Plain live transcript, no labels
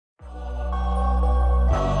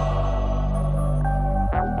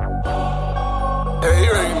Hey,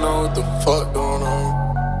 you already know what the fuck going on.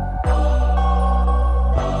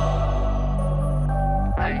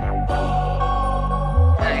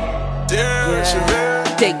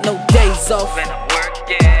 Yeah. Take no days off.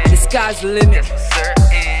 The sky's the limit.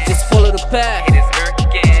 Just follow the path.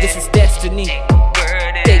 This is destiny.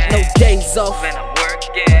 Take no days off.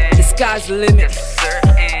 The sky's the limit.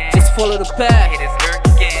 Just follow the path.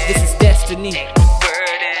 This is destiny.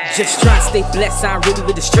 Just try to stay blessed, I ain't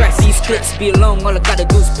really stressed. These clips be alone, all I gotta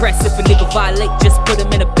do is press. If a nigga violate, just put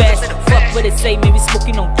him in a bag. Fuck what they say, maybe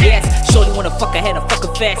smoking on gas. Shorty wanna fuck ahead, I'm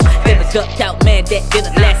fucking fast. Then I ducked out, man, that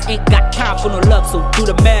didn't last. Ain't got time for no love, so do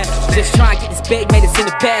the math. Just try and get this bag, made us in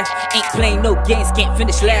the path. Ain't playing no games, can't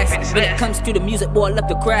finish last. When it comes to the music, boy, I love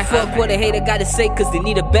the craft. Fuck what a hater gotta say, cause they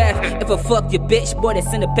need a bath. If I fuck your bitch, boy,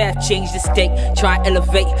 that's in the path. Change the state, try and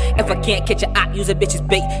elevate. If I can't catch a op, use a bitch's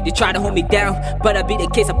bait. They try to hold me down, but I be the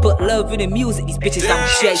case. I put love in the music, these bitches I'm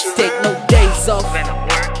chase. Take no days off.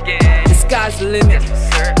 The sky's the limit.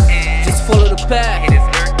 Just follow the path.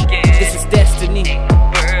 This is destiny.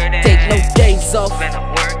 Take no days off.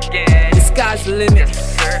 The sky's the limit.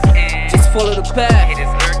 Just follow the path.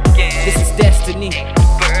 This is destiny.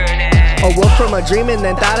 Awoke from a dream and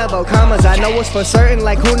then thought about commas. I know it's for certain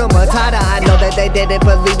like Huna Matata. I know that they didn't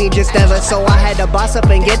believe me just ever, so I had to boss up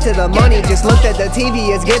and get to the money. Just looked at the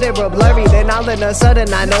TV, it's getting real blurry. Then all of a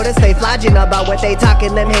sudden I noticed they flogging about what they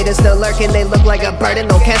talking. Them haters still lurking, they look like a burden.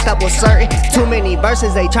 No can't stop was certain. Too many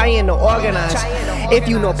verses, they trying to organize. If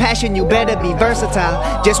you know passion, you better be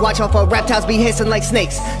versatile. Just watch out for reptiles be hissing like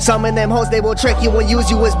snakes. Some of them hoes, they will trick you and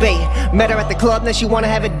use you as bait. Met her at the club, now she wanna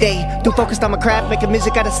have a date. Too focused on my craft, making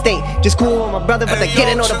music out of state. Just cool with my brother, but they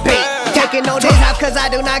getting no debate. Taking no days off cause I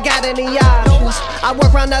do not got any options. I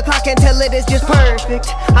work round the clock until it is just perfect.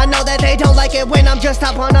 I know that they don't like it when I'm just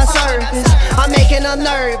up on the surface. I'm making them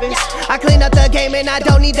nervous. I clean up the game and I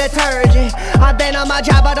don't need detergent. I've been on my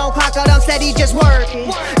job, I don't clock out, I'm steady just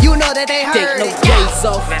working. You know that they heard it. Take no days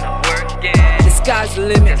off. The sky's the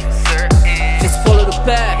limit. Just follow the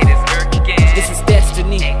path. This is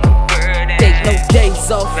destiny. Take no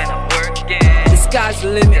days off. The sky's the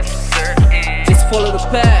limit. Just follow the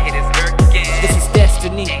path. This is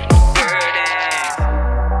destiny.